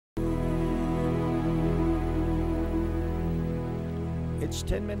It's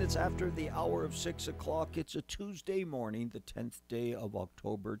 10 minutes after the hour of 6 o'clock. It's a Tuesday morning, the 10th day of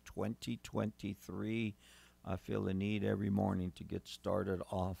October 2023. I feel the need every morning to get started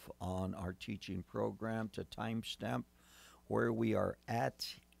off on our teaching program to timestamp where we are at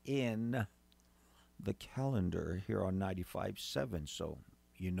in the calendar here on 95.7. So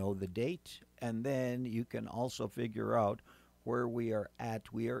you know the date, and then you can also figure out where we are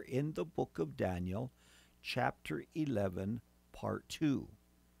at. We are in the book of Daniel, chapter 11, part 2.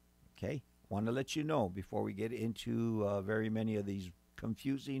 Okay, want to let you know before we get into very many of these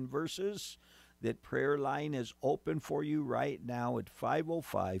confusing verses that prayer line is open for you right now at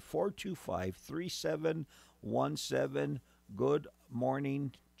 505-425-3717. Good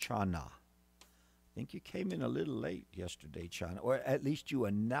morning, Chana. I think you came in a little late yesterday, Chana, or at least you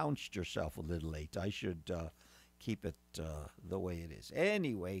announced yourself a little late. I should keep it the way it is.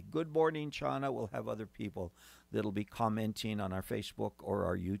 Anyway, good morning, Chana. We'll have other people that'll be commenting on our Facebook or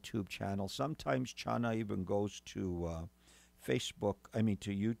our YouTube channel. Sometimes Chana even goes to to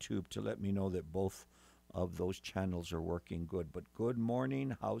YouTube to let me know that both of those channels are working good. But good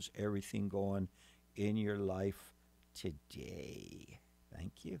morning. How's everything going in your life today?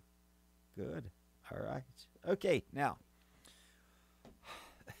 Thank you. Good. All right. Okay, now,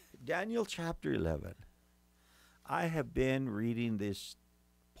 Daniel chapter 11. I have been reading this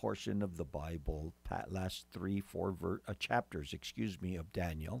portion of the Bible, last 3-4 chapters, of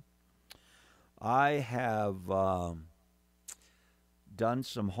Daniel. I have done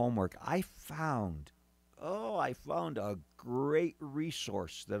some homework. I found a great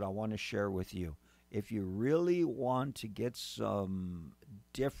resource that I want to share with you. If you really want to get some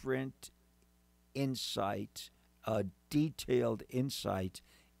different insight, detailed insight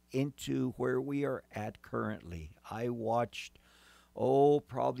into where we are at currently. I watched,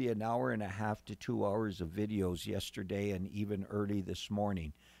 probably an hour and a half to 2 hours of videos yesterday and even early this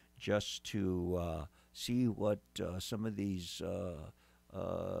morning just to see what some of these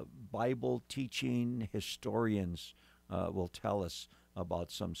Bible teaching historians will tell us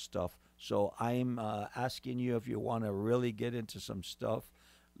about some stuff. So I'm asking you, if you want to really get into some stuff,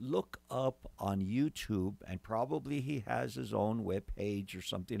 look up on YouTube, and probably he has his own web page or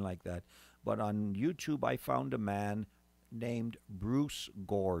something like that. But on YouTube, I found a man named Bruce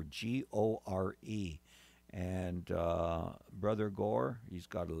Gore, Gore. And Brother Gore, he's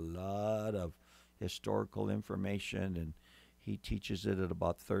got a lot of historical information, and he teaches it at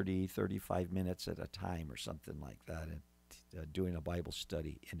about 35 minutes at a time or something like that, and doing a Bible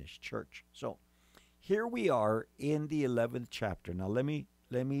study in his church. So here we are in the 11th chapter. Now let me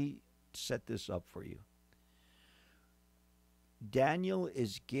set this up for you. Daniel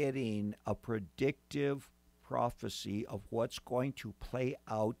is getting a predictive prophecy of what's going to play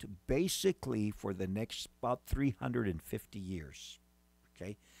out basically for the next about 350 years.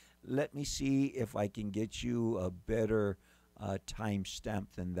 Okay? Let me see if I can get you a better time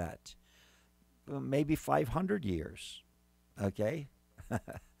stamp than that. Maybe 500 years. Okay?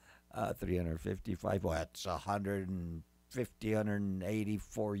 355, well, that's 150,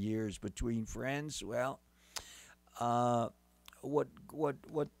 184 years between friends. Well, what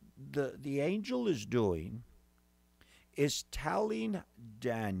the angel is doing is telling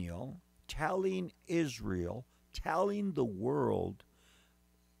Daniel, telling Israel, telling the world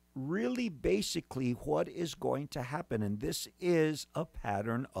really basically what is going to happen. And this is a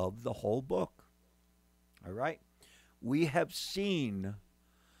pattern of the whole book. All right? We have seen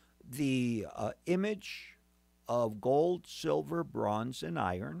the image of gold, silver, bronze, and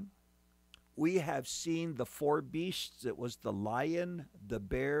iron. We have seen the 4 beasts. It was the lion, the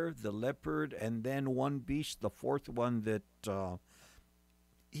bear, the leopard, and then one beast, the fourth one that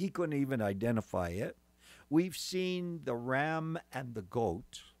he couldn't even identify it. We've seen the ram and the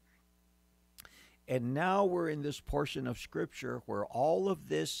goat. And now we're in this portion of Scripture where all of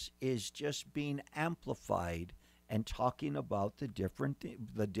this is just being amplified and talking about the different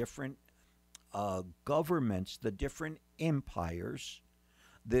governments, the different empires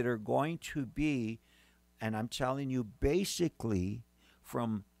that are going to be, and I'm telling you, basically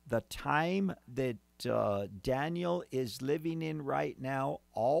from the time that Daniel is living in right now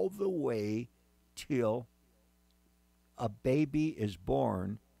all the way till a baby is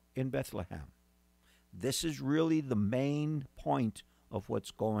born in Bethlehem. This is really the main point of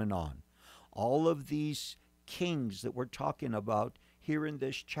what's going on. All of these kings that we're talking about here in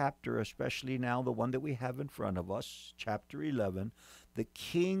this chapter, especially now the one that we have in front of us, chapter 11, the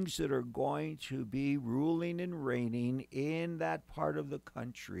kings that are going to be ruling and reigning in that part of the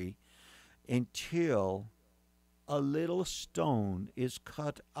country until a little stone is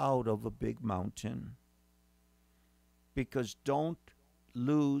cut out of a big mountain. Because don't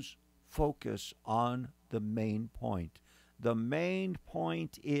lose focus on the main point. The main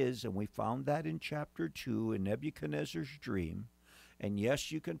point is, and we found that in chapter 2 in Nebuchadnezzar's dream, and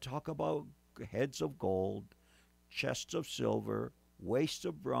yes, you can talk about heads of gold, chests of silver, waists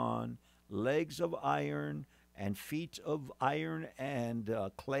of bronze, legs of iron, and feet of iron and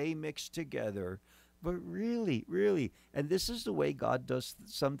clay mixed together. But really, really, and this is the way God does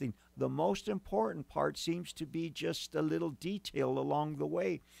something. The most important part seems to be just a little detail along the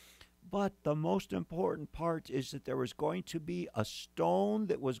way. But the most important part is that there was going to be a stone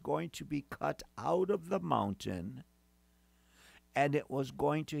that was going to be cut out of the mountain, and it was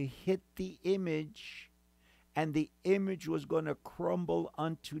going to hit the image, and the image was going to crumble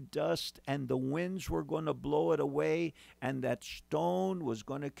unto dust, and the winds were going to blow it away, and that stone was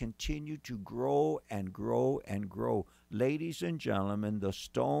going to continue to grow and grow and grow. Ladies and gentlemen, the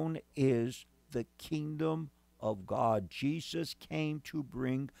stone is the kingdom of God. Jesus came to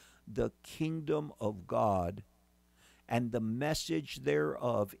bring the kingdom of God and the message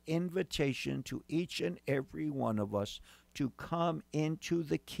thereof, invitation to each and every one of us to come into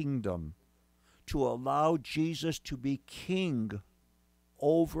the kingdom, to allow Jesus to be king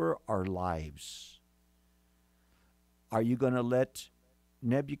over our lives. Are you going to let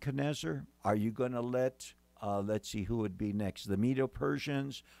Nebuchadnezzar? Are you going to let, let's see who would be next, the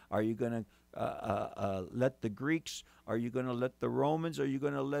Medo-Persians? Are you going to let the Greeks? Are you going to let the Romans? Are you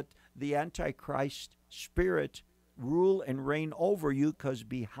going to let the Antichrist spirit rule and reign over you? Because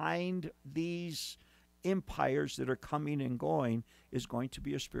behind these empires that are coming and going is going to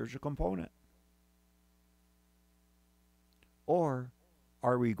be a spiritual component. Or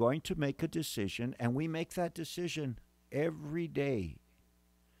are we going to make a decision, and we make that decision every day?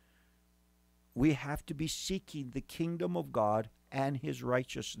 We have to be seeking the kingdom of God and his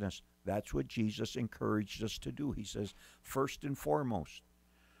righteousness. That's what Jesus encouraged us to do. He says, first and foremost,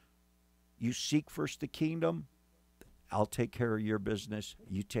 you seek first the kingdom, I'll take care of your business,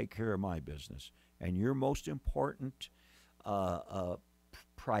 you take care of my business. And your most important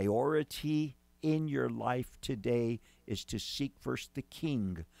priority in your life today is to seek first the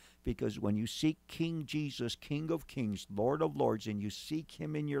King. Because when you seek King Jesus, King of Kings, Lord of Lords, and you seek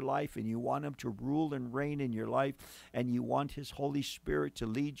him in your life, and you want him to rule and reign in your life, and you want his Holy Spirit to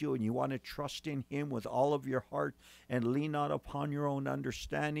lead you, and you want to trust in him with all of your heart and lean not upon your own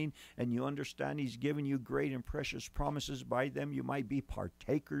understanding, and you understand he's given you great and precious promises, by them you might be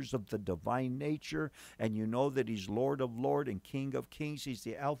partakers of the divine nature, and you know that he's Lord of Lords and King of Kings, he's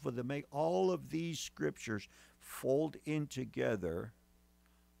the Alpha, the Omega. All of these scriptures fold in together,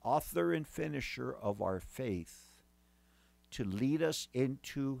 author and finisher of our faith, to lead us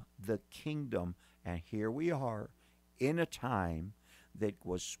into the kingdom. And here we are in a time that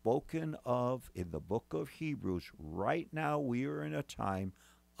was spoken of in the book of Hebrews. Right now we are in a time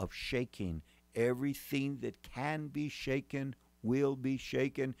of shaking. Everything that can be shaken will be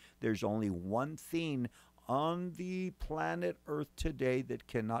shaken. There's only one thing on the planet Earth today that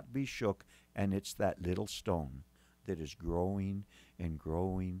cannot be shook, and it's that little stone that is growing and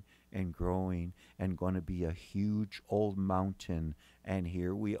growing and growing and going to be a huge old mountain. And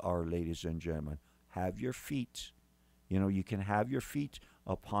here we are, ladies and gentlemen. Have your feet. You can have your feet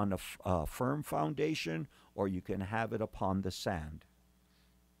upon a firm foundation, or you can have it upon the sand.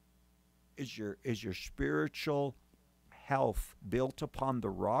 Is your spiritual health built upon the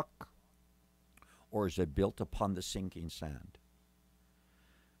rock, or is it built upon the sinking sand?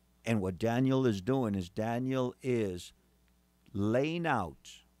 And what Daniel is doing is Daniel is laying out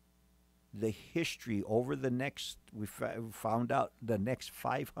the history over the next, we found out the next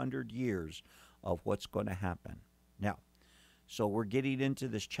 500 years of what's going to happen. Now, so we're getting into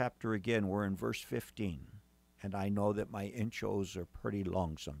this chapter again. We're in verse 15. And I know that my intros are pretty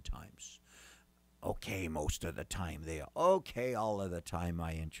long sometimes. Okay, most of the time they are. Okay, all of the time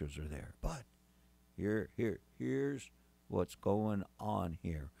my intros are there. But here's what's going on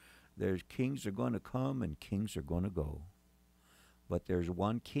here. There's kings are going to come and kings are going to go. But there's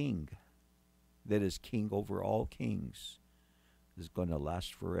one king that is king over all kings, is going to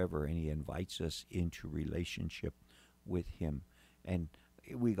last forever, and he invites us into relationship with him. And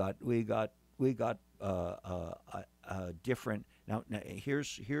we got different. Now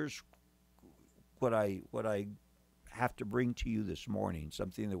here's what I have to bring to you this morning.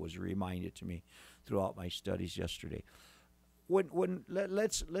 Something that was reminded to me throughout my studies yesterday.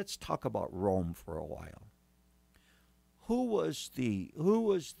 Let's talk about Rome for a while. Who was the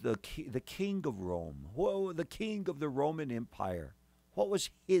king of Rome? The king of the Roman Empire? What was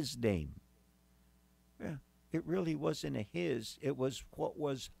his name? Yeah, it really wasn't his. It was what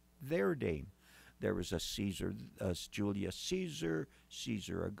was their name. There was a Caesar, Julius Caesar,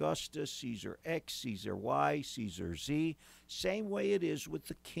 Caesar Augustus, Caesar X, Caesar Y, Caesar Z. Same way it is with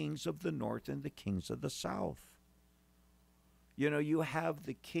the kings of the north and the kings of the south. You know, you have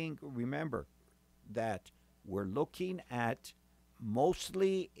the king. Remember that we're looking at,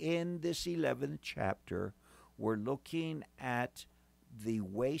 mostly in this 11th chapter, we're looking at the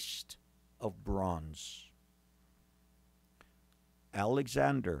waste of bronze.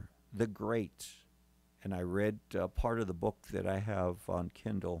 Alexander the Great, and I read part of the book that I have on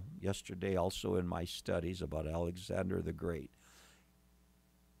Kindle yesterday, also in my studies about Alexander the Great,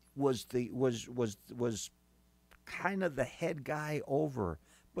 was kind of the head guy over,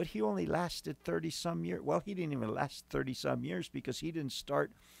 but he only lasted 30-some years. Well, he didn't even last 30-some years, because he didn't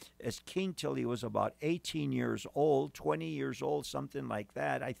start as king till he was about 18 years old, 20 years old, something like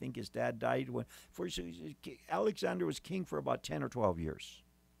that. I think his dad died when. Alexander was king for about 10 or 12 years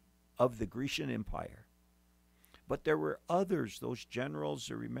of the Grecian Empire. But there were others, those generals,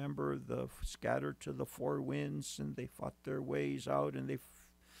 you remember, the scattered to the four winds, and they fought their ways out, and they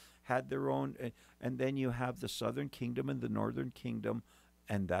had their own. And then you have the southern kingdom and the northern kingdom,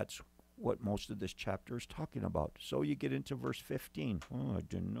 and that's what most of this chapter is talking about. So you get into verse 15. Oh, I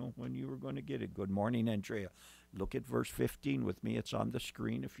didn't know when you were going to get it. Good morning, Andrea. Look at verse 15 with me. It's on the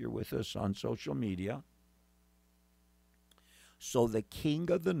screen if you're with us on social media. So the king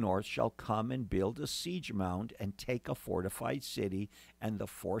of the north shall come and build a siege mound and take a fortified city, and the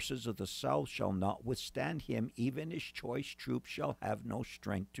forces of the south shall not withstand him. Even his choice troops shall have no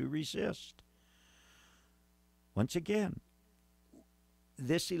strength to resist. Once again,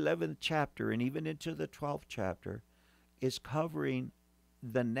 this 11th chapter and even into the 12th chapter is covering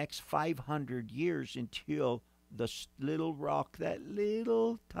the next 500 years until the little rock, that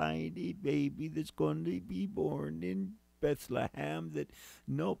little tiny baby that's going to be born in Bethlehem, that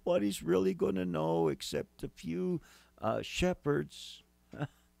nobody's really going to know except a few shepherds,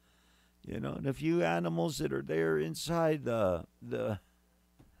 you know, and a few animals that are there inside the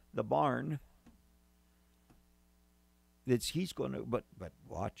barn. He's going to, but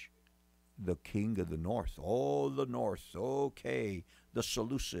watch, the king of the north, oh, the north, okay, the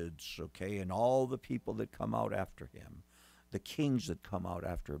Seleucids, okay, and all the people that come out after him, the kings that come out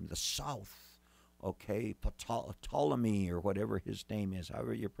after him, the south, okay, Ptolemy or whatever his name is,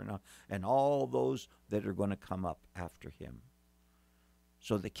 however you pronounce, and all those that are going to come up after him.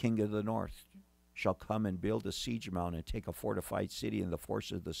 So the king of the north shall come and build a siege mound and take a fortified city in the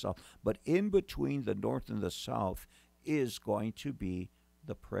forces of the south. But in between the north and the south is going to be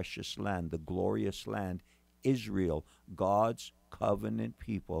the precious land, the glorious land, Israel, God's covenant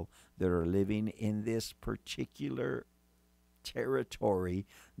people that are living in this particular territory,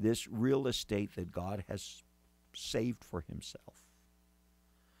 this real estate that God has saved for himself.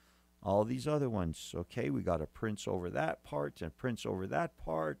 All these other ones, okay, we got a prince over that part and prince over that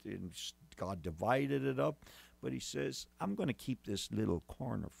part, and God divided it up. But he says, I'm going to keep this little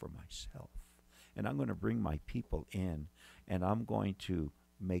corner for myself, and I'm going to bring my people in, and I'm going to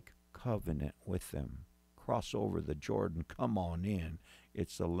make covenant with them. Cross over the Jordan, come on in.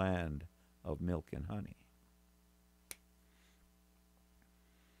 It's the land of milk and honey.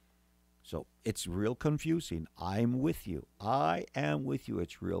 So it's real confusing. I'm with you. I am with you.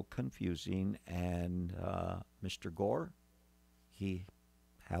 It's real confusing. And Mr. Gore, he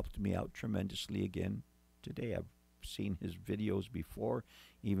helped me out tremendously again today. I've seen his videos before,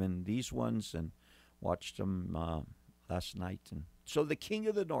 even these ones, and watched them last night. And so the king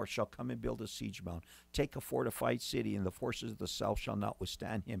of the north shall come and build a siege mound, take a fortified city, and the forces of the south shall not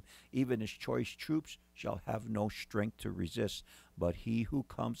withstand him. Even his choice troops shall have no strength to resist. But he who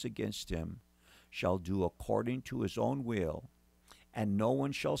comes against him shall do according to his own will, and no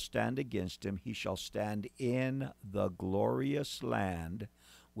one shall stand against him. He shall stand in the glorious land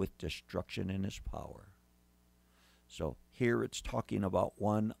with destruction in his power. So here it's talking about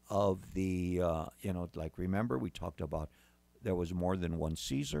one of the, like remember we talked about there was more than one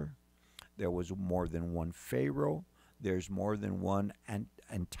Caesar. There was more than one Pharaoh. There's more than one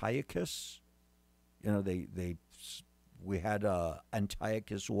Antiochus. We had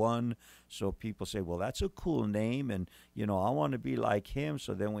Antiochus I, so people say, well, that's a cool name, and, I want to be like him.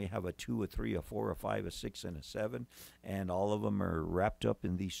 So then we have a 2, a 3, a 4, a 5, a 6, and a 7, and all of them are wrapped up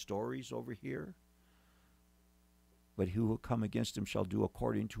in these stories over here. But who will come against him shall do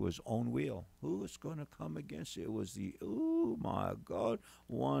according to his own will. Who is going to come against it? It was oh my God,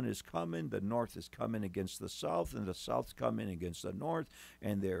 one is coming. The north is coming against the south, and the south's coming against the north,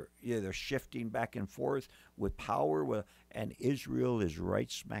 and they're shifting back and forth with power. And Israel is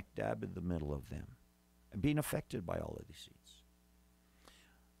right smack dab in the middle of them, and being affected by all of these things.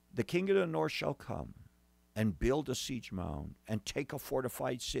 The king of the north shall come and build a siege mound and take a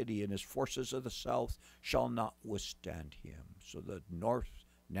fortified city, and his forces of the south shall not withstand him. So the north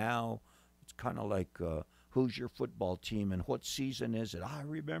now, it's kind of like who's your football team and what season is it? I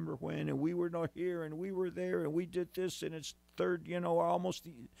remember when, and we were not here, and we were there, and we did this, and it's third, almost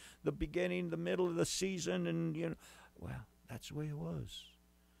the beginning, the middle of the season, and well, that's the way it was.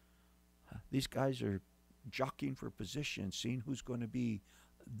 These guys are jockeying for position, seeing who's going to be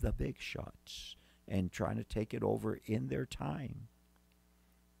the big shots and trying to take it over in their time.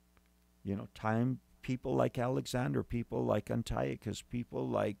 People like Alexander, people like Antiochus, people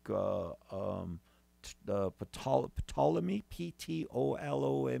like the Ptolemy,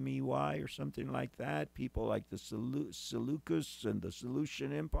 Ptolemy or something like that. People like the Seleucus and the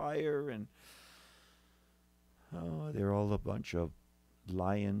Seleucian Empire, and they're all a bunch of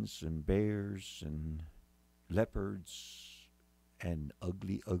lions and bears and leopards and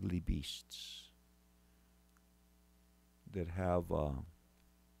ugly, ugly beasts that have a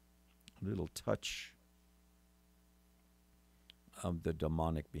little touch of the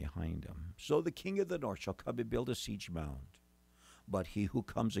demonic behind them. So the king of the north shall come and build a siege mound, but he who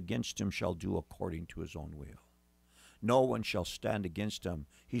comes against him shall do according to his own will. No one shall stand against him.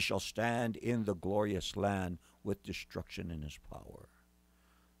 He shall stand in the glorious land with destruction in his power.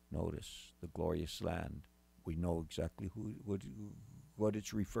 Notice the glorious land. We know exactly what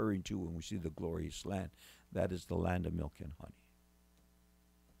it's referring to when we see the glorious land. That is the land of milk and honey.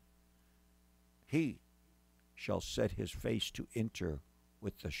 He shall set his face to enter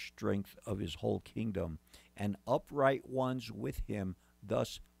with the strength of his whole kingdom, and upright ones with him.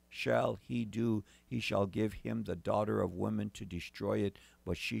 Thus shall he do. He shall give him the daughter of women to destroy it,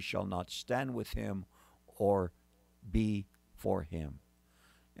 but she shall not stand with him or be for him.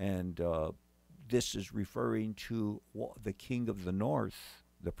 And this is referring to the king of the north,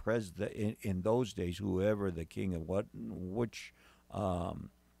 the president in those days, whoever the king of which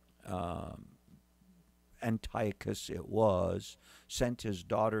Antiochus it was, sent his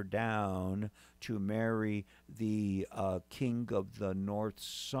daughter down to marry the king of the north's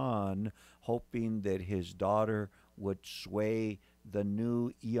son, hoping that his daughter would sway the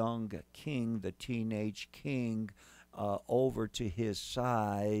new young king, the teenage king, over to his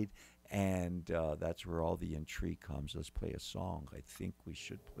side. And that's where all the intrigue comes. Let's play a song. I think we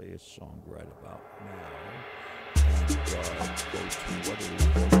should play a song right about now. And go to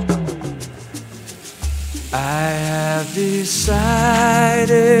I have decided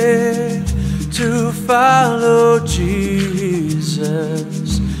to follow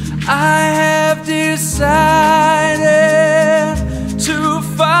Jesus. I have decided to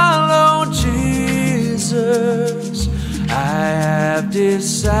follow Jesus. I have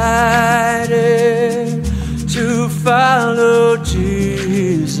decided to follow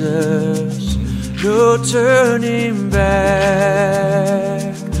Jesus. No turning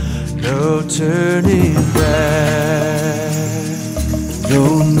back, no turning back.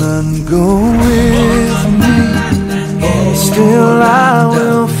 Though none go with me, still I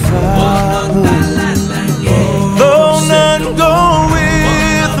will follow. Though none go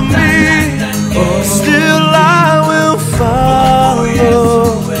with me, still I will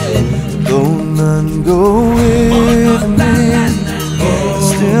follow. Though none go with me,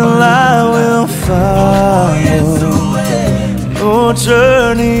 still I will follow. No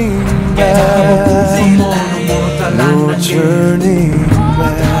turning back, no turning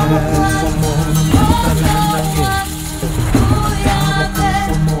back.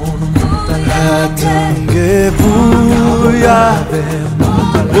 Hatange buya,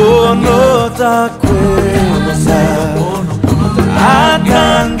 bono takwena.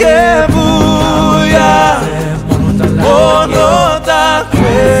 Hatange buya, bono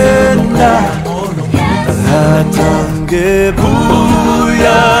takwena. Hatange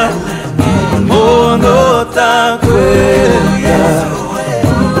buya, bono takwena.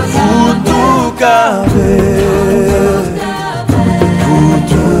 Futukabe,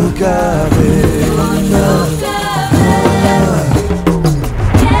 futukabe.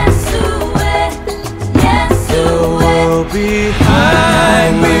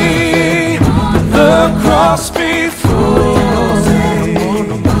 Behind me, the cross before me,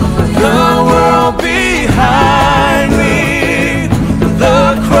 the world behind me, the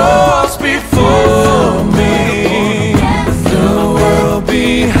cross before me, the world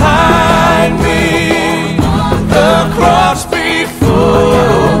behind me,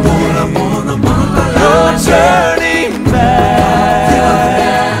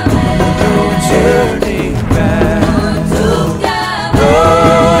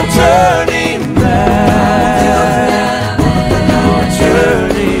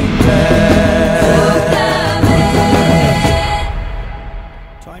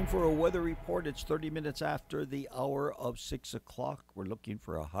 It's 30 minutes after the hour of 6 o'clock. We're looking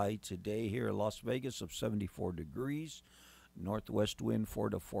for a high today here in Las Vegas of 74 degrees. Northwest wind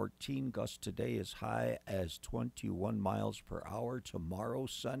 4 to 14. Gust today as high as 21 miles per hour. Tomorrow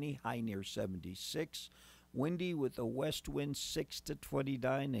sunny, high near 76. Windy with a west wind 6 to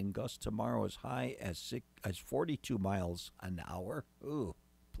 29, and gust tomorrow as high as 42 miles an hour. Ooh,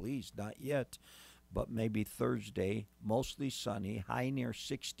 please, not yet. But maybe Thursday, mostly sunny, high near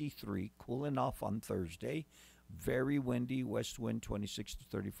 63, cooling off on Thursday. Very windy, west wind 26 to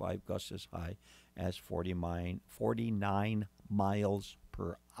 35, gusts as high as 49 miles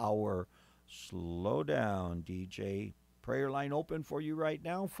per hour. Slow down, DJ. Prayer line open for you right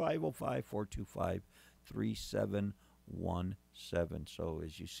now, 505-425-3717. So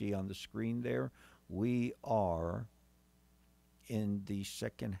as you see on the screen there, we are in the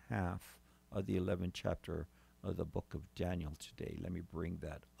second half of the 11th chapter of the book of Daniel today. Let me bring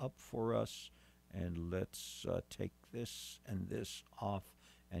that up for us, and let's take this and this off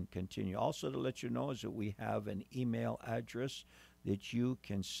and continue. Also, to let you know is that we have an email address that you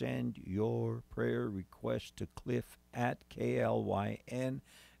can send your prayer request to Cliff at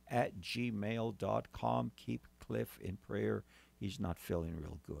klyn@gmail.com. Keep Cliff in prayer. He's not feeling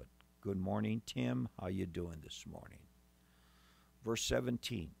real good. Good morning, Tim. How you doing this morning? Verse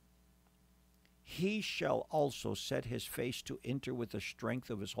 17. He shall also set his face to enter with the strength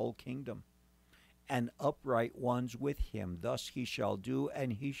of his whole kingdom, and upright ones with him. Thus he shall do,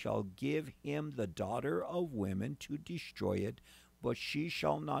 and he shall give him the daughter of women to destroy it, but she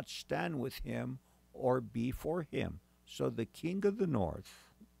shall not stand with him or be for him. So the king of the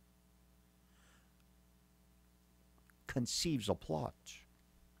north conceives a plot.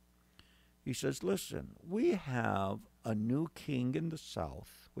 He says, listen, we have a new king in the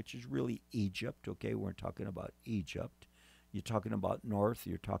south, which is really Egypt, okay? We're talking about Egypt. You're talking about north.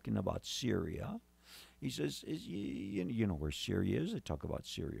 You're talking about Syria. He says, you know where Syria is? They talk about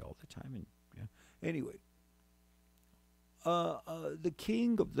Syria all the time. And yeah. Anyway, the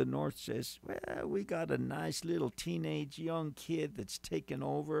king of the north says, well, we got a nice little teenage young kid that's taken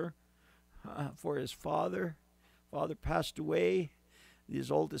over for his father. Father passed away.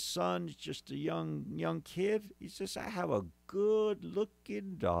 His oldest son is just a young kid. He says, I have a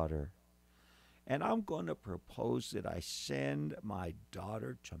good-looking daughter, and I'm going to propose that I send my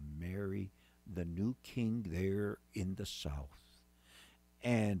daughter to marry the new king there in the south.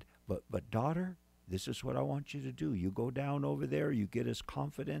 And but daughter, this is what I want you to do. You go down over there, you get his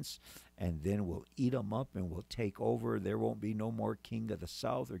confidence, and then we'll eat him up and we'll take over. There won't be no more king of the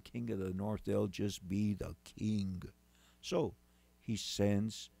south or king of the north. They'll just be the king. So he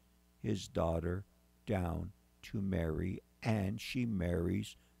sends his daughter down to marry, and she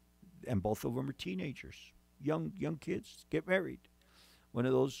marries, and both of them are teenagers, young kids, get married. One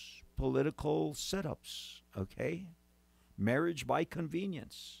of those political setups, okay? Marriage by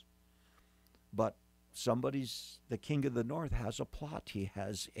convenience. But the king of the north has a plot. He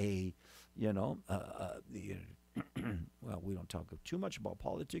has a, well, we don't talk too much about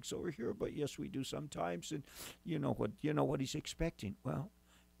politics over here, but yes, we do sometimes. And you know what he's expecting. Well,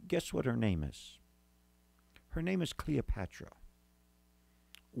 guess what her name is? Her name is Cleopatra.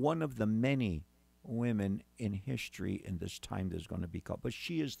 One of the many women in history in this time that's going to be called, but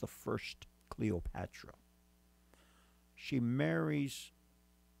she is the first Cleopatra. She marries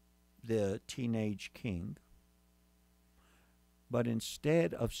the teenage king, but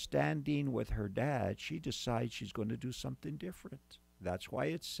instead of standing with her dad, she decides she's going to do something different. That's why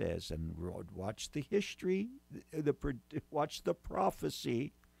it says, and watch the history, watch the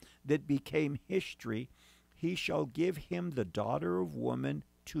prophecy that became history. He shall give him the daughter of woman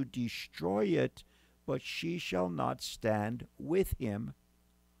to destroy it, but she shall not stand with him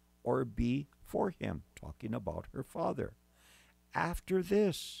or be for him. Talking about her father. After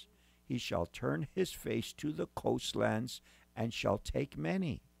this, he shall turn his face to the coastlands and shall take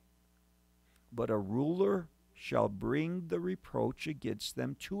many. But a ruler shall bring the reproach against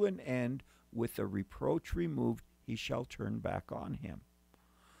them to an end. With the reproach removed, he shall turn back on him.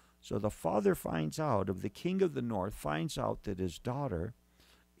 So the father finds out, of the king of the north, finds out that his daughter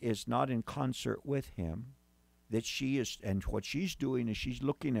is not in concert with him, that she is, and what she's doing is she's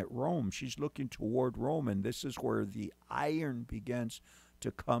looking at Rome. She's looking toward Rome, and this is where the iron begins to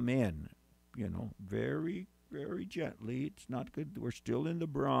come in, very, very gently. It's not good. We're still in the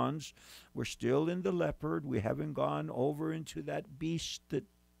bronze. We're still in the leopard. We haven't gone over into that beast that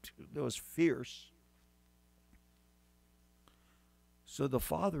was fierce. So the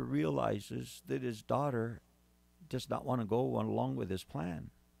father realizes that his daughter does not want to go along with his plan.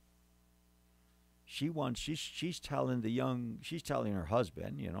 she's telling she's telling her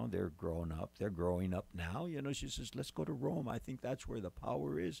husband, they're growing up, now, she says, let's go to Rome. I think that's where the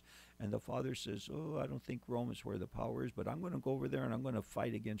power is. And the father says, oh, I don't think Rome is where the power is, but I'm going to go over there and I'm going to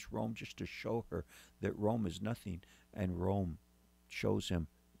fight against Rome just to show her that Rome is nothing. And Rome shows him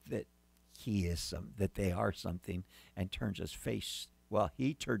that that they are something, and turns his face. Well,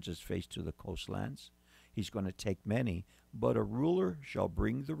 he turns his face to the coastlands. He's going to take many, but a ruler shall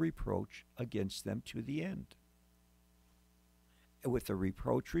bring the reproach against them to the end. With the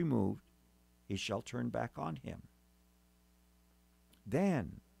reproach removed, he shall turn back on him.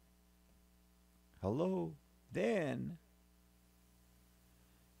 Then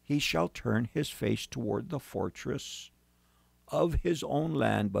he shall turn his face toward the fortress of his own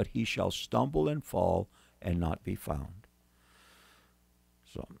land, but he shall stumble and fall and not be found.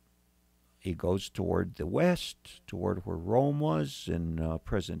 So he goes toward the west, toward where Rome was in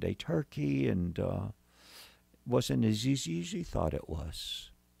present-day Turkey, and wasn't as easy as he thought it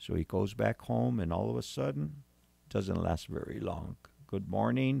was. So he goes back home, and all of a sudden, doesn't last very long. Good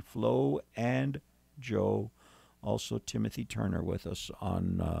morning, Flo and Joe. Also, Timothy Turner with us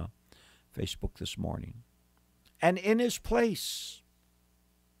on Facebook this morning. And in his place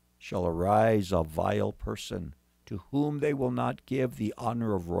shall arise a vile person, to whom they will not give the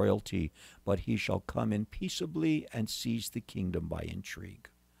honor of royalty, but he shall come in peaceably and seize the kingdom by intrigue.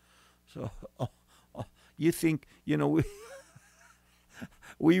 So you think,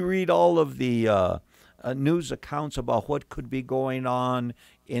 we read all of the news accounts about what could be going on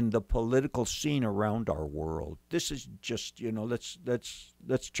in the political scene around our world. This is just,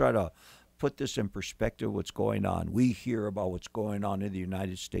 let's try to put this in perspective, what's going on. We hear about what's going on in the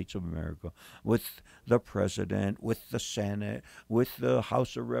United States of America with the president, with the Senate, with the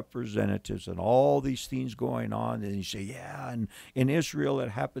House of Representatives, and all these things going on. And you say, yeah, and in Israel it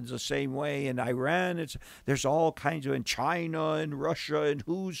happens the same way. In Iran, there's all kinds of, in China and Russia, and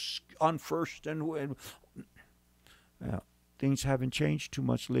who's on first and things haven't changed too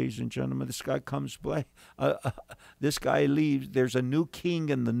much, ladies and gentlemen. This guy comes by, this guy leaves. There's a new king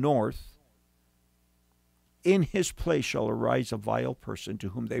in the north. In his place shall arise a vile person, to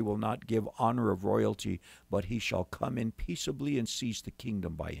whom they will not give honor of royalty, but he shall come in peaceably and seize the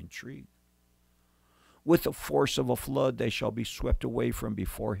kingdom by intrigue. With the force of a flood they shall be swept away from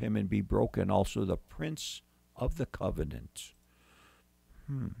before him, and be broken also the prince of the covenant.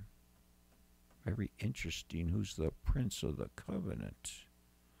 Very interesting. Who's the prince of the covenant?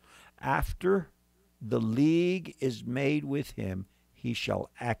 After the league is made with him, he shall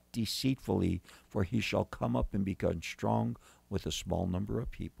act deceitfully, for he shall come up and become strong with a small number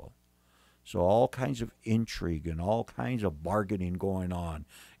of people. So all kinds of intrigue and all kinds of bargaining going on.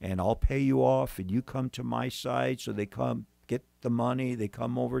 And I'll pay you off, and you come to my side. So they come, get the money, they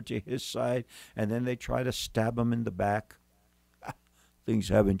come over to his side, and then they try to stab him in the back. Things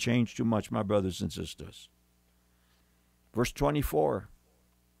haven't changed too much, my brothers and sisters. Verse 24.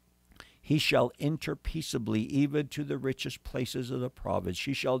 He shall enter peaceably even to the richest places of the province.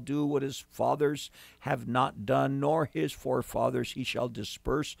 He shall do what his fathers have not done, nor his forefathers. He shall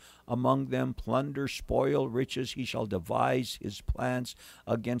disperse among them plunder, spoil, riches. He shall devise his plans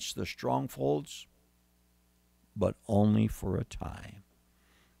against the strongholds, but only for a time.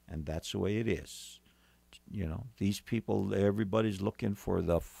 And that's the way it is. These people, everybody's looking for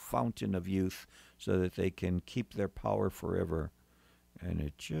the fountain of youth so that they can keep their power forever. And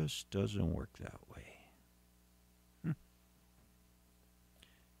it just doesn't work that way.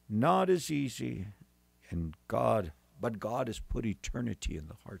 Not as easy. But God has put eternity in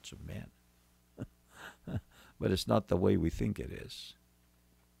the hearts of men. But it's not the way we think it is.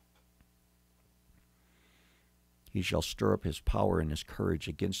 He shall stir up his power and his courage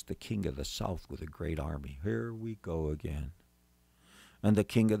against the king of the south with a great army. Here we go again. And the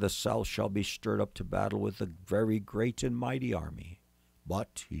king of the south shall be stirred up to battle with a very great and mighty army.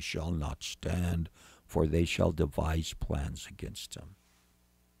 But he shall not stand, for they shall devise plans against him.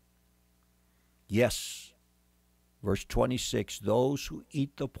 Yes, verse 26, those who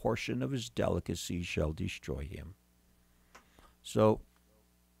eat the portion of his delicacy shall destroy him. So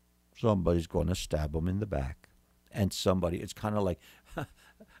somebody's going to stab him in the back. And it's kind of like,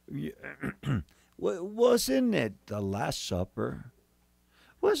 wasn't it the Last Supper?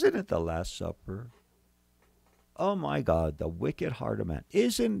 Wasn't it the Last Supper? Oh my God, the wicked heart of man.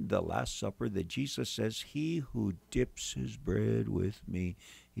 Isn't the Last Supper that Jesus says, he who dips his bread with me,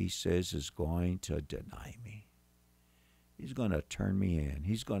 he says, is going to deny me. He's going to turn me in.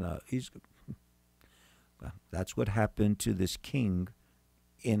 That's what happened to this king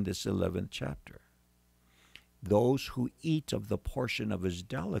in this 11th chapter. Those who eat of the portion of his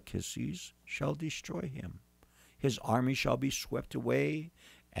delicacies shall destroy him. His army shall be swept away,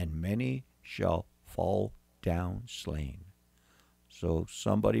 and many shall fall down slain. So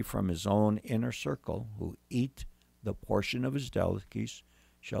somebody from his own inner circle who eat the portion of his delicacies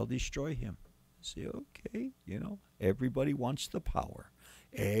shall destroy him. Say, okay, everybody wants the power.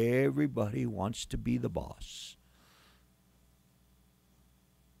 Everybody wants to be the boss.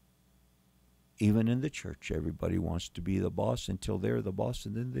 Even in the church, everybody wants to be the boss until they're the boss,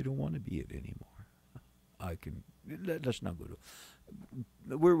 and then they don't want to be it anymore. Let's not go to.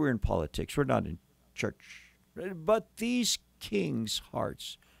 We're in politics. We're not in church. But these kings'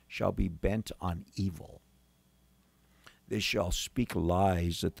 hearts shall be bent on evil. They shall speak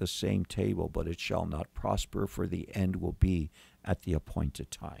lies at the same table, but it shall not prosper, for the end will be at the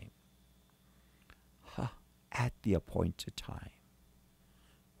appointed time. At the appointed time.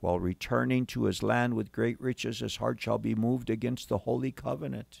 While returning to his land with great riches, his heart shall be moved against the holy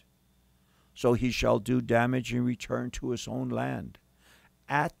covenant. So he shall do damage and return to his own land.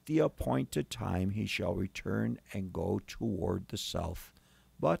 At the appointed time he shall return and go toward the south,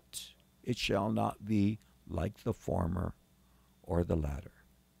 but it shall not be like the former or the latter.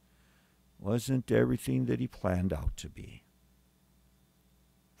 Wasn't everything that he planned out to be.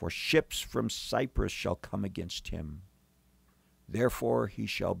 For ships from Cyprus shall come against him. Therefore he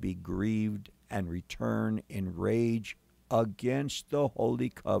shall be grieved and return in rage against the holy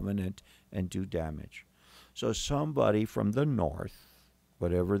covenant and do damage. So somebody from the north,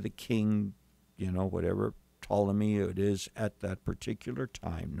 whatever the king, whatever Ptolemy it is at that particular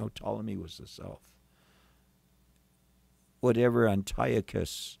time. No, Ptolemy was the south. Whatever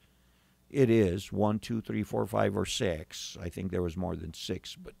Antiochus it is, 1, 2, 3, 4, 5, or 6. I think there was more than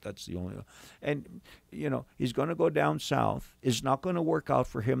 6, but that's the only one. And, he's going to go down south. It's not going to work out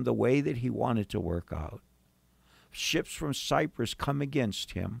for him the way that he wanted to work out. Ships from Cyprus come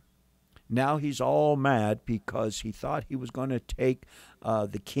against him. Now he's all mad because he thought he was going to take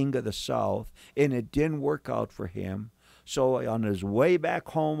the king of the south, and it didn't work out for him. So on his way back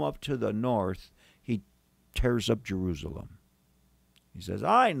home up to the north, he tears up Jerusalem. He says,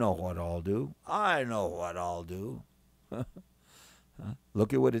 I know what I'll do. I know what I'll do.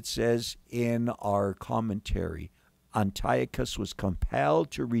 Look at what it says in our commentary. Antiochus was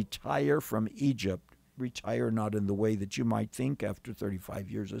compelled to retire from Egypt. Retire not in the way that you might think after 35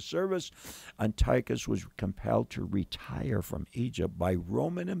 years of service. Antiochus was compelled to retire from Egypt by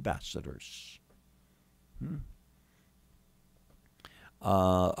Roman ambassadors.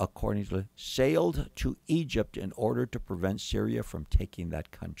 According to sailed to Egypt in order to prevent Syria from taking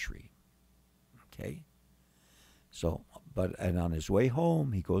that country. Okay? So, and on his way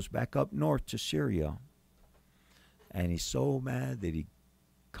home, he goes back up north to Syria. And he's so mad that he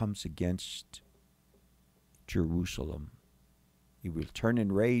comes against Jerusalem. He will turn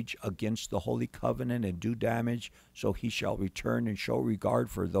in rage against the holy covenant and do damage, so he shall return and show regard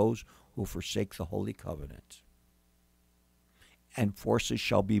for those who forsake the holy covenant. And forces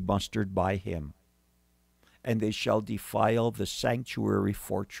shall be mustered by him, and they shall defile the sanctuary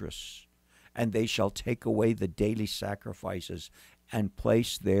fortress, and they shall take away the daily sacrifices, and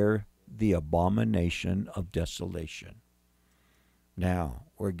place there the abomination of desolation. Now,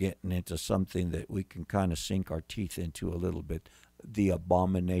 we're getting into something that we can kind of sink our teeth into a little bit, the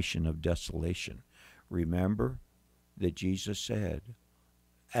abomination of desolation. Remember that Jesus said,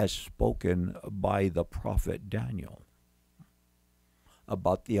 as spoken by the prophet Daniel,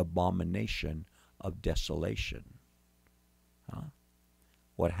 about the abomination of desolation.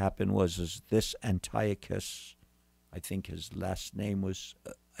 What happened was this Antiochus, I think his last name was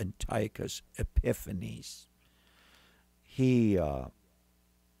Antiochus Epiphanes. He, and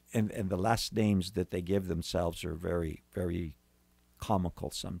the last names that they give themselves are very, very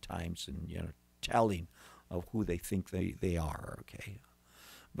comical sometimes, and telling of who they think they are. Okay,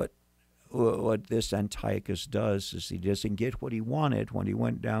 but what this Antiochus does is he doesn't get what he wanted when he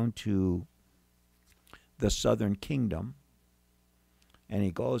went down to the southern kingdom, and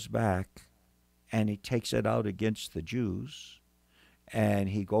he goes back and he takes it out against the Jews, and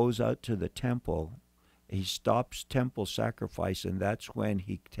he goes out to the temple. He stops temple sacrifice, and that's when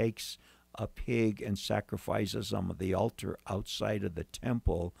he takes a pig and sacrifices on the altar outside of the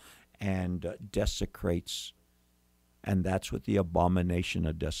temple and desecrates. And that's what the abomination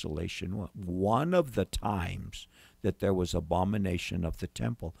of desolation was. One of the times that there was abomination of the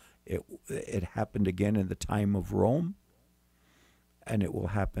temple, it happened again in the time of Rome, and it will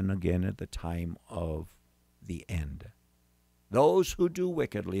happen again at the time of the end. Those who do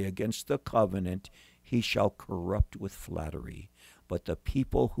wickedly against the covenant, he shall corrupt with flattery. But the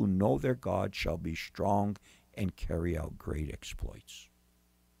people who know their God shall be strong and carry out great exploits.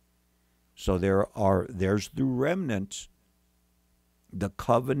 So there's the remnant, the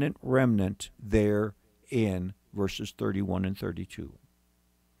covenant remnant there in verses 31 and 32.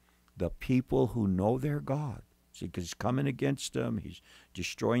 The people who know their God. See, because he's coming against them. He's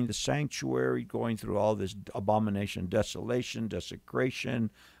destroying the sanctuary, going through all this abomination, desolation, desecration,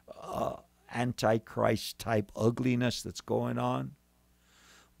 Antichrist-type ugliness that's going on.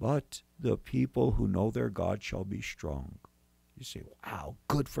 But the people who know their God shall be strong. You say, wow,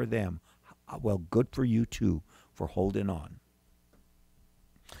 good for them. Well, good for you too for holding on.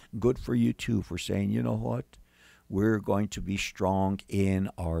 Good for you too for saying, you know what? We're going to be strong in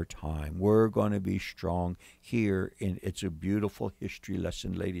our time. We're going to be strong here. It's a beautiful history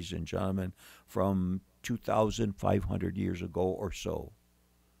lesson, ladies and gentlemen, from 2,500 years ago or so.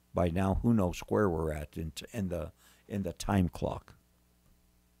 By now, who knows where we're at in the time clock.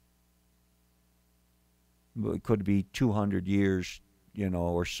 It could be 200 years,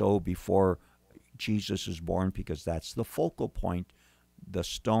 or so before Jesus is born, because that's the focal point, the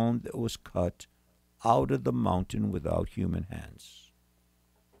stone that was cut out of the mountain without human hands.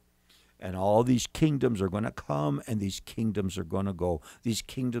 And all these kingdoms are going to come, and these kingdoms are going to go. These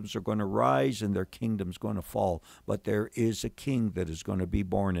kingdoms are going to rise, and their kingdoms going to fall. But there is a king that is going to be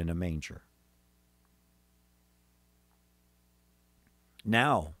born in a manger.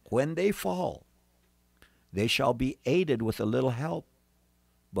 Now, when they fall, they shall be aided with a little help,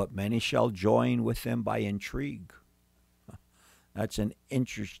 but many shall join with them by intrigue. That's an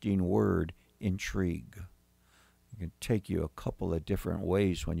interesting word, intrigue. It can take you a couple of different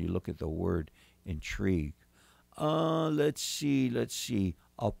ways when you look at the word intrigue. Let's see.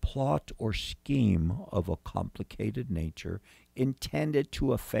 A plot or scheme of a complicated nature intended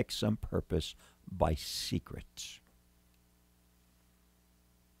to effect some purpose by secret.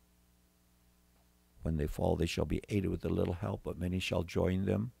 When they fall, they shall be aided with a little help, but many shall join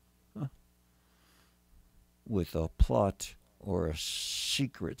them with a plot or a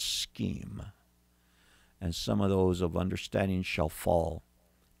secret scheme. And some of those of understanding shall fall,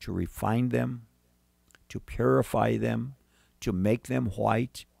 to refine them, to purify them, to make them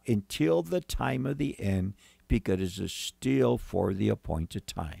white until the time of the end, because it is still for the appointed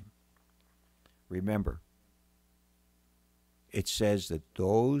time. Remember, it says that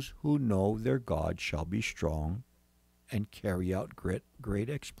those who know their God shall be strong and carry out great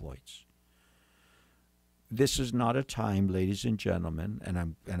exploits. This is not a time, ladies and gentlemen, and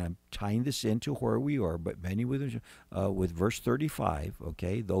I'm tying this into where we are, but many with verse 35,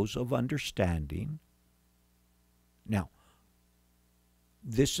 okay, those of understanding. Now,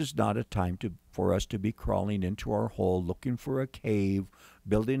 this is not a time for us to be crawling into our hole, looking for a cave,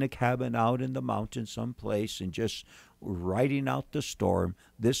 building a cabin out in the mountains someplace, and just riding out the storm.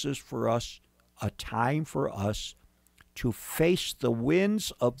 This is for us, a time for us to face the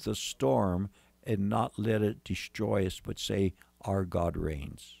winds of the storm and not let it destroy us, but say, our God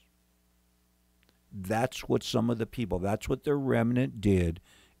reigns. That's what some of the people, that's what the remnant did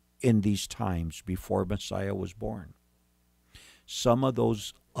in these times before Messiah was born. Some of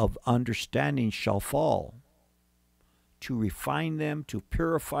those of understanding shall fall, to refine them, to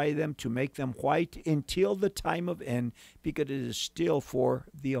purify them, to make them white until the time of end, because it is still for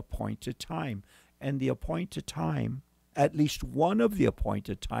the appointed time. And the appointed time, at least one of the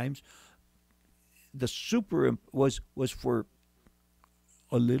appointed times, the super was for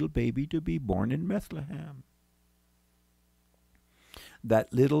a little baby to be born in Bethlehem.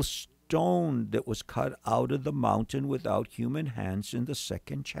 That little stone that was cut out of the mountain without human hands in the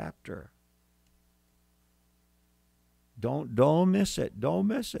 2nd chapter. Don't miss it. Don't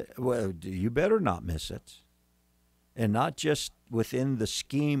miss it. Well, you better not miss it. And not just within the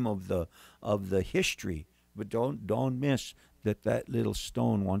scheme of the history, but don't miss that little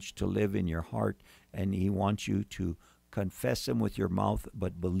stone wants to live in your heart, and he wants you to confess him with your mouth,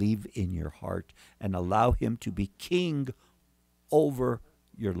 but believe in your heart and allow him to be king over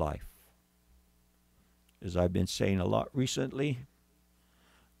your life. As I've been saying a lot recently,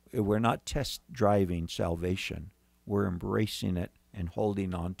 we're not test driving salvation. We're embracing it and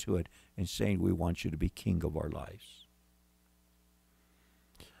holding on to it and saying, we want you to be king of our lives.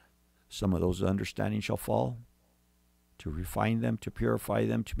 Some of those understanding shall fall, to refine them, to purify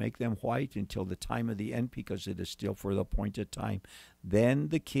them, to make them white until the time of the end, because it is still for the appointed time. Then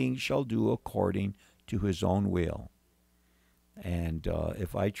the king shall do according to his own will. And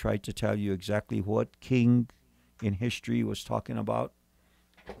if I tried to tell you exactly what king in history was talking about,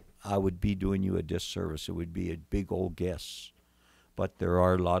 I would be doing you a disservice. It would be a big old guess. But there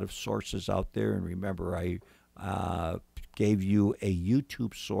are a lot of sources out there. And remember, I gave you a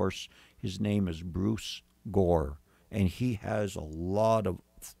YouTube source. His name is Bruce Gore, and he has a lot of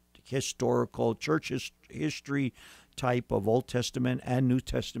historical church history type of Old Testament and New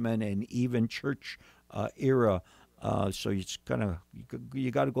Testament and even church era. So it's kind of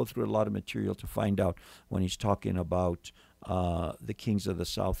you got to go through a lot of material to find out when he's talking about the kings of the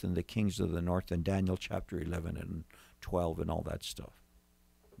south and the kings of the north in Daniel chapter 11 and 12 and all that stuff.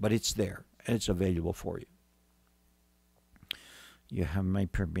 But it's there and it's available for you. You have my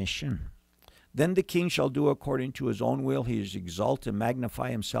permission. Then the king shall do according to his own will. He shall exalt and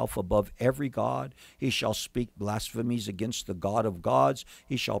magnify himself above every god. He shall speak blasphemies against the God of gods.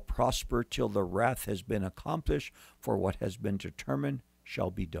 He shall prosper till the wrath has been accomplished, for what has been determined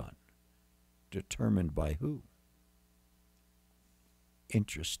shall be done. Determined by who?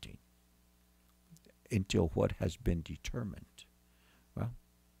 Interesting. Until what has been determined. Well,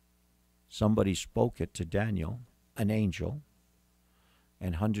 somebody spoke it to Daniel, an angel.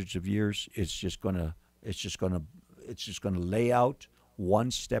 And hundreds of years, it's just gonna lay out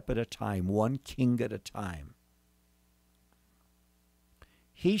one step at a time, one king at a time.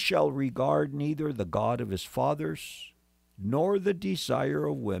 He shall regard neither the God of his fathers, nor the desire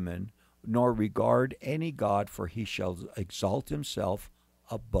of women, nor regard any god, for he shall exalt himself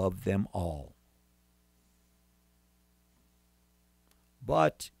above them all.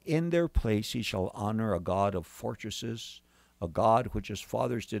 But in their place he shall honor a god of fortresses, a God which his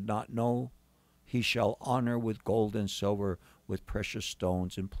fathers did not know. He shall honor with gold and silver, with precious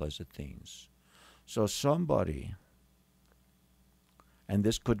stones and pleasant things. So somebody, and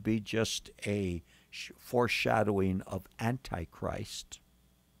this could be just a foreshadowing of Antichrist.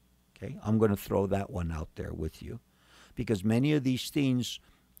 Okay, I'm going to throw that one out there with you, because many of these things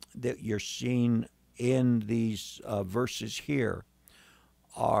that you're seeing in these verses here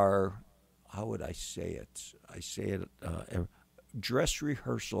are, how would I say it? I say it dress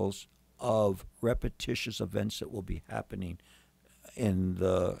rehearsals of repetitious events that will be happening in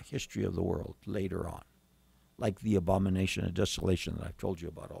the history of the world later on, like the abomination of desolation that I've told you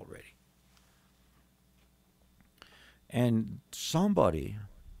about already. And somebody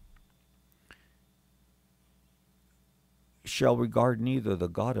shall regard neither the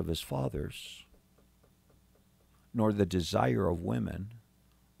God of his fathers, nor the desire of women,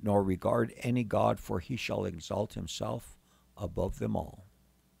 nor regard any god, for he shall exalt himself above them all.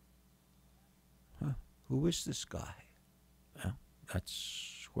 Who is this guy? Well,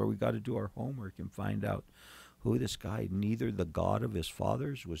 that's where we got to do our homework and find out who this guy, neither the God of his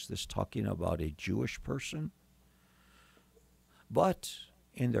fathers. Was this talking about a Jewish person? But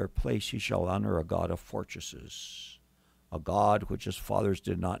in their place he shall honor a God of fortresses, a God which his fathers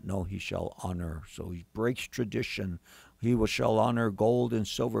did not know he shall honor. So he breaks tradition. He shall honor gold and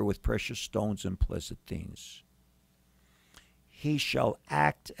silver with precious stones and pleasant things. He shall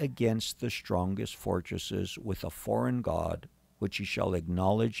act against the strongest fortresses with a foreign god, which he shall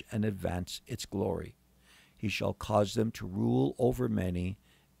acknowledge and advance its glory. He shall cause them to rule over many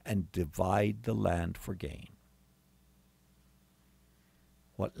and divide the land for gain.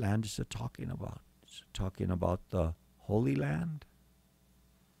 What land is it talking about? Is it talking about the Holy Land?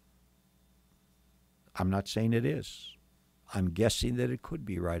 I'm not saying it is. I'm guessing that it could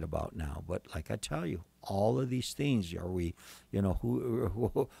be right about now. But like I tell you, all of these things, are we,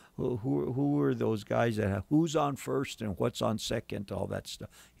 who are those guys that have, who's on first and what's on second, all that stuff.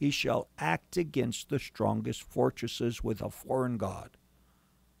 He shall act against the strongest fortresses with a foreign god,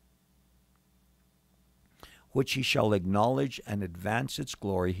 which he shall acknowledge and advance its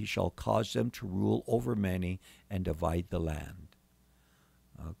glory. He shall cause them to rule over many and divide the land.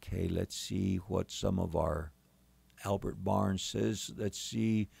 Okay, let's see what some of our Albert Barnes says. Let's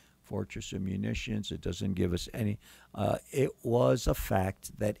see, fortress of munitions. It doesn't give us any. It was a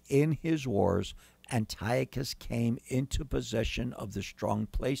fact that in his wars, Antiochus came into possession of the strong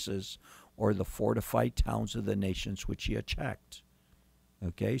places or the fortified towns of the nations which he attacked.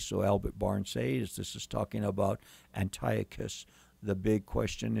 Okay, so Albert Barnes says this is talking about Antiochus. The big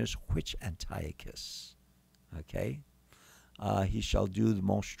question is, which Antiochus? Okay. He shall do the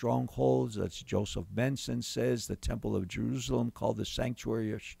most strongholds. That's Joseph Benson says. The temple of Jerusalem, called the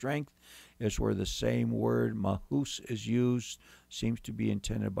sanctuary of strength, is where the same word mahus is used. Seems to be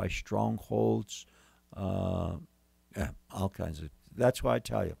intended by strongholds. All kinds of. That's why I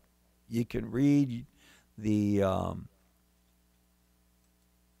tell you, you can read the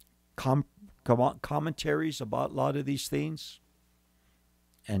commentaries about a lot of these things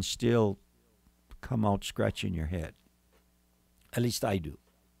and still come out scratching your head. At least I do.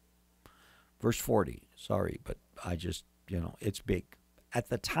 Verse 40. Sorry, but I just, it's big. At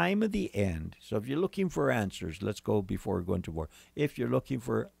the time of the end, so if you're looking for answers, let's go before we go into war. If you're looking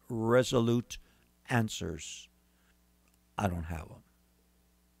for resolute answers, I don't have them.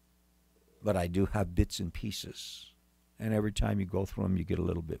 But I do have bits and pieces. And every time you go through them, you get a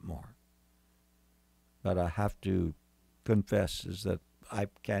little bit more. But I have to confess is that I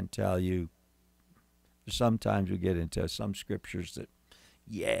can't tell you. Sometimes we get into some scriptures that,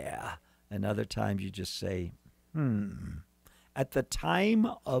 yeah, and other times you just say, At the time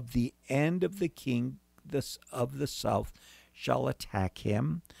of the end of the king of the south shall attack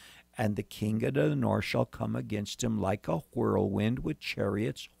him, and the king of the north shall come against him like a whirlwind with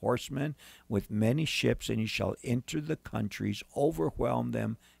chariots, horsemen, with many ships, and he shall enter the countries, overwhelm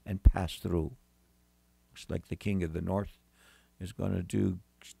them, and pass through. Looks like the king of the north is going to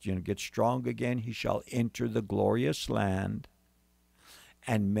get strong again. He shall enter the glorious land,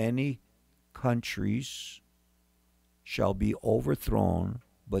 and many countries shall be overthrown,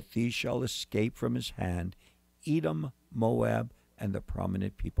 but these shall escape from his hand: Edom, Moab, and the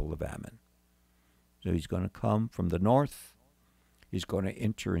prominent people of Ammon. So he's going to come from the north. He's going to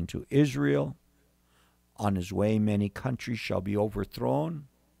enter into Israel. On his way, many countries shall be overthrown.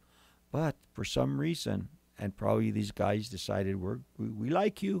 But for some reason, and probably these guys decided, we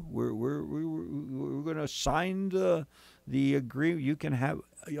like you. We're going to sign the agreement. You can have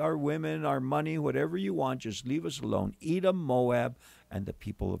our women, our money, whatever you want. Just leave us alone. Edom, Moab, and the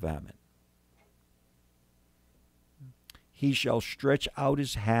people of Ammon. He shall stretch out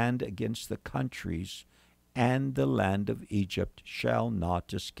his hand against the countries, and the land of Egypt shall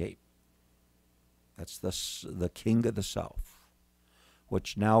not escape. That's the king of the south,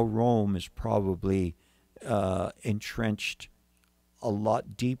 which now Rome is probably entrenched a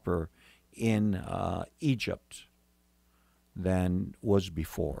lot deeper in Egypt than was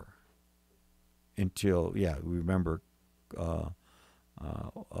before. Until, remember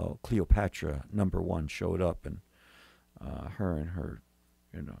Cleopatra, #1, showed up, and her and her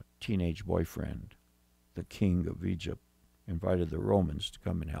teenage boyfriend, the king of Egypt, invited the Romans to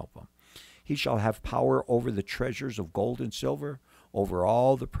come and help them. He shall have power over the treasures of gold and silver, over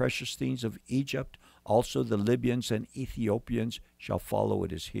all the precious things of Egypt. Also the Libyans and Ethiopians shall follow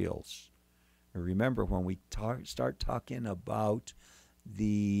at his heels. And remember, when we start talking about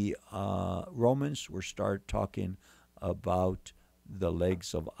the Romans, we start talking about the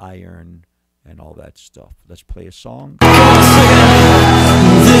legs of iron and all that stuff. Let's play a song. This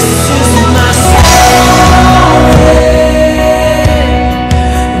is my story.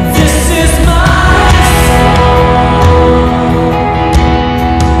 This is my song,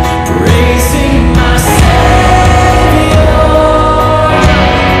 praising my Savior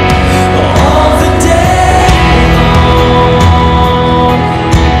all the day long.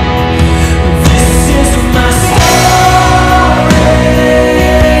 This is my story.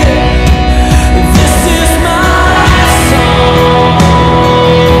 This is my song.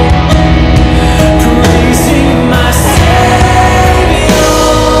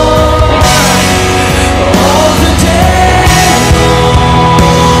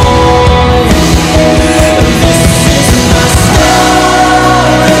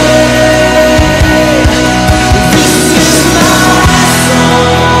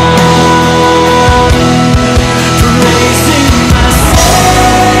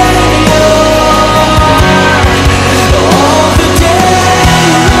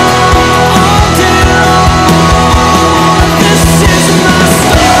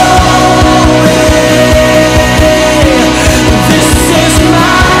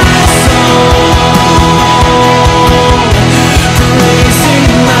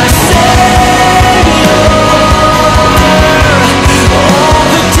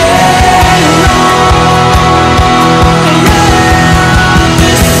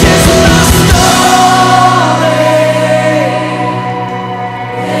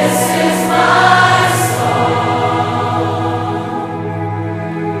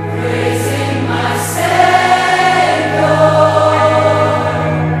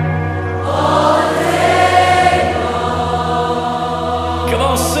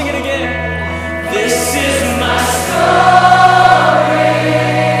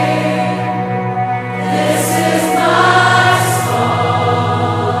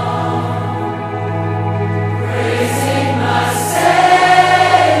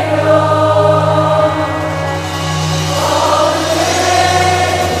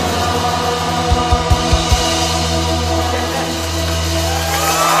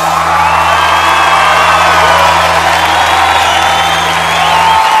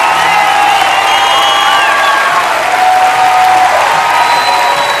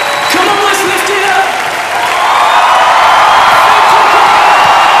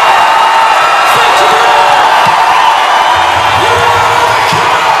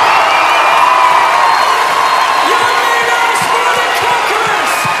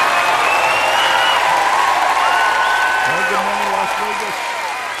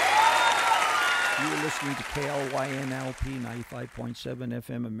 105.7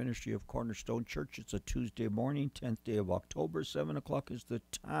 FM, a ministry of Cornerstone Church. It's a Tuesday morning, 10th day of October. 7 o'clock is the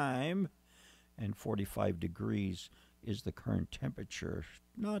time, and 45 degrees is the current temperature.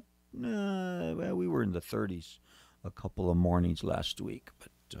 Well, we were in the 30s a couple of mornings last week, but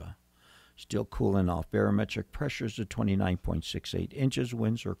still cooling off. Barometric pressures are 29.68 inches.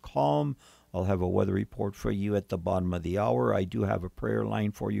 Winds are calm. I'll have a weather report for you at the bottom of the hour. I do have a prayer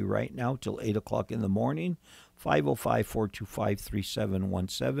line for you right now till 8 o'clock in the morning.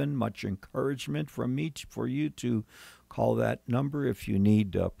 505-425-3717. Much encouragement from me for you to call that number if you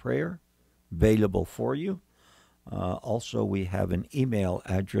need prayer. Available for you. Also, we have an email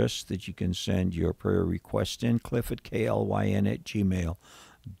address that you can send your prayer request in,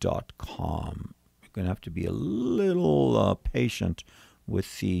 cliff@klyn@gmail.com. You're going to have to be a little patient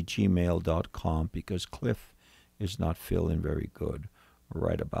with the gmail.com because Cliff is not feeling very good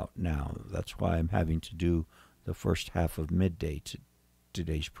right about now. That's why I'm having to do the first half of midday to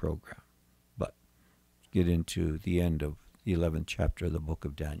today's program. But get into the end of the 11th chapter of the book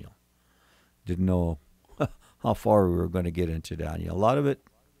of Daniel. Didn't know how far we were going to get into Daniel. A lot of it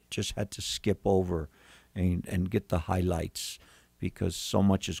just had to skip over and get the highlights because so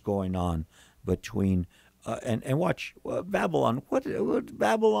much is going on between and watch Babylon. What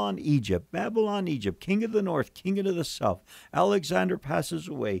Babylon, Egypt, king of the north, king of the south. Alexander passes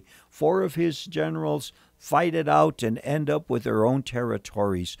away. 4 of his generals fight it out and end up with their own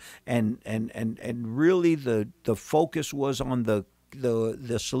territories. And really the focus was on the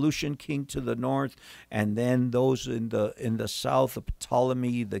Seleucian king to the north, and then those in the south,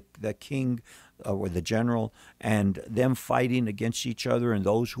 Ptolemy, the king or the general, and them fighting against each other, and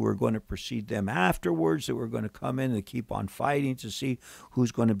those who were going to precede them afterwards that were going to come in and keep on fighting to see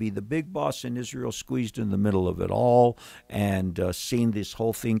who's going to be the big boss, and Israel squeezed in the middle of it all and seeing this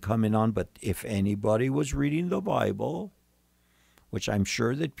whole thing coming on. But if anybody was reading the Bible, which I'm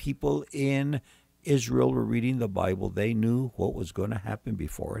sure that people in Israel were reading the Bible, they knew what was going to happen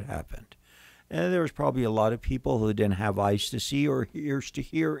before it happened. And there was probably a lot of people who didn't have eyes to see or ears to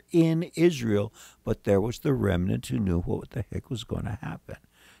hear in Israel, but there was the remnant who knew what the heck was going to happen.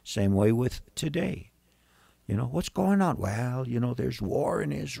 Same way with today. What's going on? Well, there's war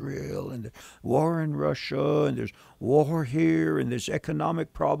in Israel, and there's war in Russia, and there's war here, and there's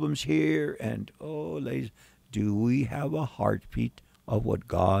economic problems here, and ladies, do we have a heartbeat of what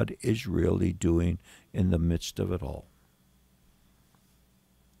God is really doing in the midst of it all?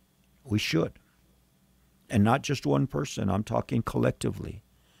 We should. And not just one person. I'm talking collectively.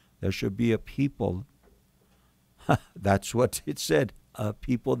 There should be a people. That's what it said. A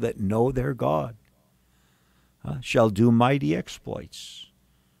people that know their God shall do mighty exploits.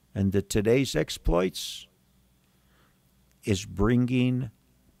 And today's exploits is bringing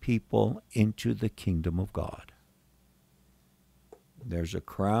people into the kingdom of God. There's a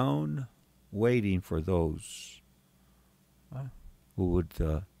crown waiting for those who would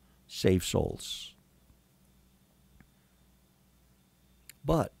save souls.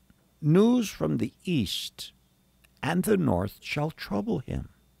 But news from the east and the north shall trouble him.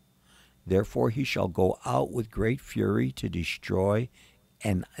 Therefore he shall go out with great fury to destroy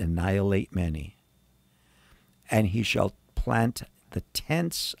and annihilate many. And he shall plant the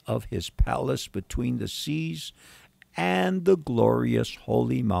tents of his palace between the seas and the glorious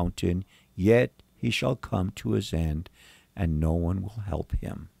holy mountain, yet he shall come to his end, and no one will help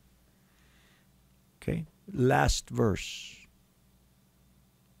him. Okay, last verse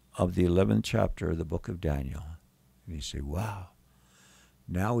of the 11th chapter of the book of Daniel. And you say, wow,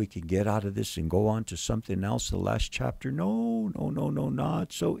 now we can get out of this and go on to something else, the last chapter. No,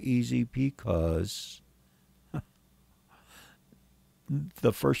 not so easy, because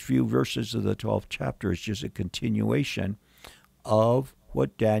the first few verses of the 12th chapter is just a continuation of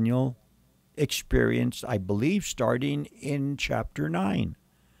what Daniel experienced, I believe, starting in chapter 9.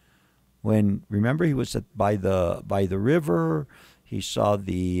 When, remember, he was by the river. He saw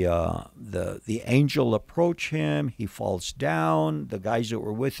the angel approach him. He falls down. The guys that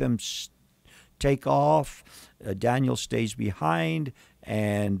were with him take off. Daniel stays behind,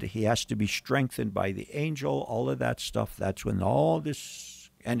 and he has to be strengthened by the angel. All of that stuff. That's when all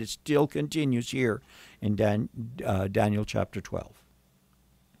this, and it still continues here in Daniel chapter 12.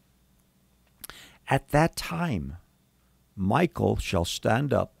 At that time, Michael shall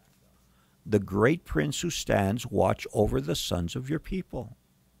stand up, the great prince who stands watch over the sons of your people.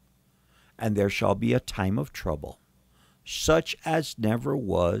 And there shall be a time of trouble, such as never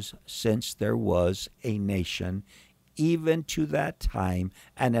was since there was a nation, even to that time.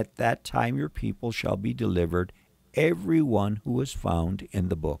 And at that time your people shall be delivered, every one who is found in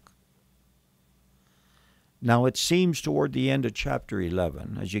the book. Now it seems toward the end of chapter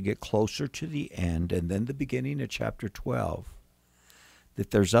 11, as you get closer to the end, and then the beginning of chapter 12,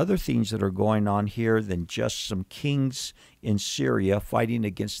 that there's other things that are going on here than just some kings in Syria fighting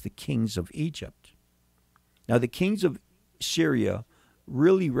against the kings of Egypt. Now the kings of Syria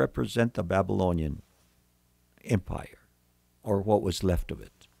really represent the Babylonian Empire, or what was left of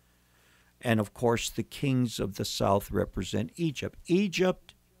it. And of course the kings of the south represent Egypt.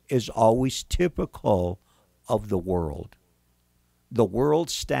 Egypt is always typical of the world. The world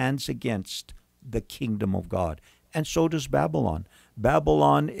stands against the kingdom of God, and so does Babylon.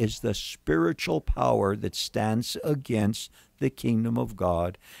 Babylon is the spiritual power that stands against the kingdom of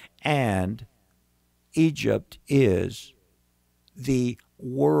God, and Egypt is the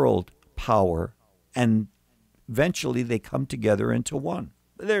world power, and eventually they come together into one.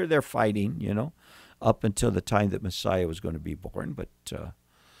 They're fighting, up until the time that Messiah was going to be born, but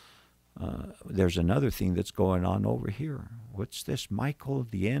there's another thing that's going on over here. What's this? Michael,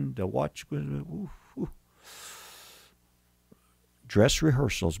 the end, the watch. Dress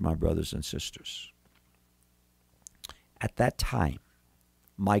rehearsals, my brothers and sisters. At that time,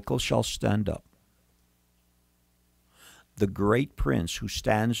 Michael shall stand up, the great prince who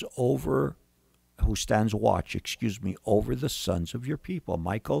stands watch, over the sons of your people.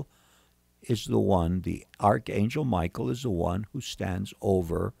 Michael is the one, the archangel Michael is the one who stands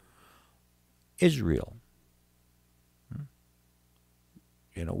over Israel.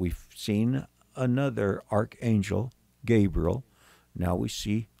 We've seen another archangel, Gabriel. Now we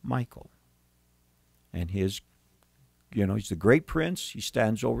see Michael. And he's the great prince. He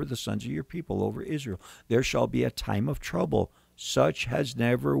stands over the sons of your people, over Israel. There shall be a time of trouble, such as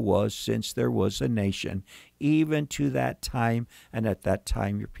never was since there was a nation, even to that time, and at that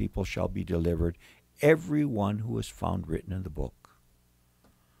time your people shall be delivered, every one who is found written in the book.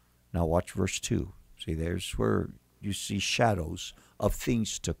 Now watch verse 2. See, there's where you see shadows of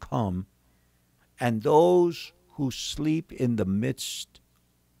things to come. And those who sleep in the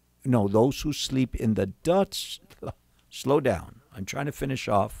dust. Slow down. I'm trying to finish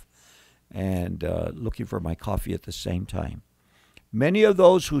off and looking for my coffee at the same time. Many of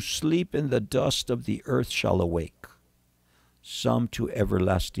those who sleep in the dust of the earth shall awake, some to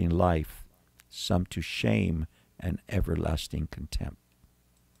everlasting life, some to shame and everlasting contempt.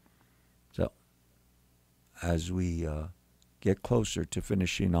 So, as we get closer to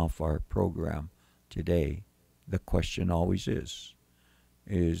finishing off our program today, the question always is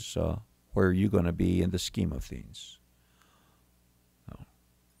where are you going to be in the scheme of things?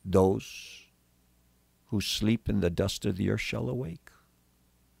 Those who sleep in the dust of the earth shall awake,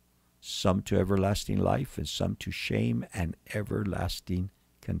 some to everlasting life, and some to shame and everlasting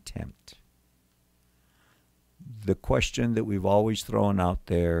contempt. The question that we've always thrown out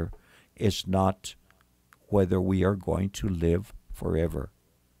there is not whether we are going to live forever.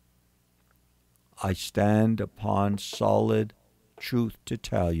 I stand upon solid truth to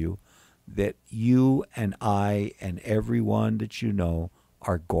tell you that you and I and everyone that you know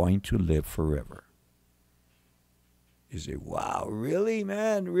are going to live forever. You say, wow, really,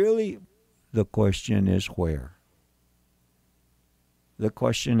 man, really? The question is where? The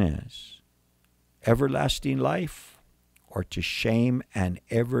question is, everlasting life or to shame and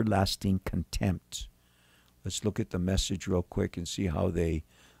everlasting contempt? Let's look at the message real quick and see how they,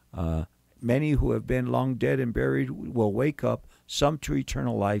 many who have been long dead and buried will wake up, some to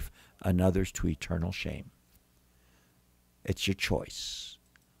eternal life and others to eternal shame. It's your choice.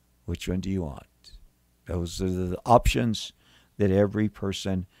 Which one do you want? Those are the options that every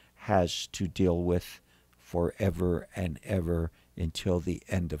person has to deal with forever and ever until the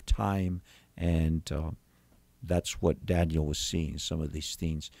end of time. And that's what Daniel was seeing, some of these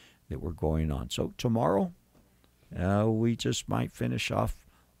things that were going on. So tomorrow, we just might finish off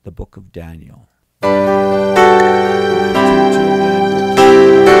the book of Daniel.